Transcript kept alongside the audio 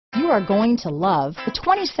are going to love the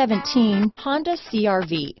 2017 Honda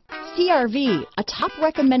CR-V. CR-V, a top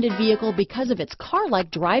recommended vehicle because of its car-like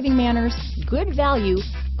driving manners, good value,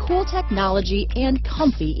 cool technology, and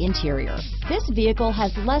comfy interior. This vehicle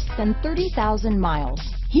has less than 30,000 miles.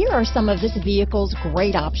 Here are some of this vehicle's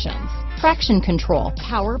great options: traction control,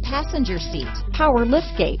 power passenger seat, power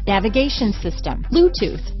liftgate, navigation system,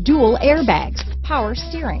 Bluetooth, dual airbags, power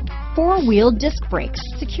steering, four-wheel disc brakes,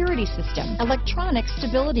 security system, electronic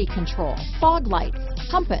stability control, fog lights,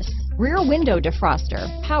 compass, rear window defroster,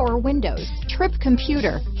 power windows, trip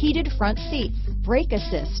computer, heated front seats, brake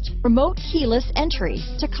assist, remote keyless entry,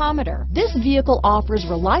 tachometer. This vehicle offers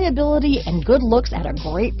reliability and good looks at a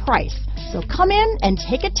great price. So come in and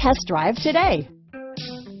take a test drive today.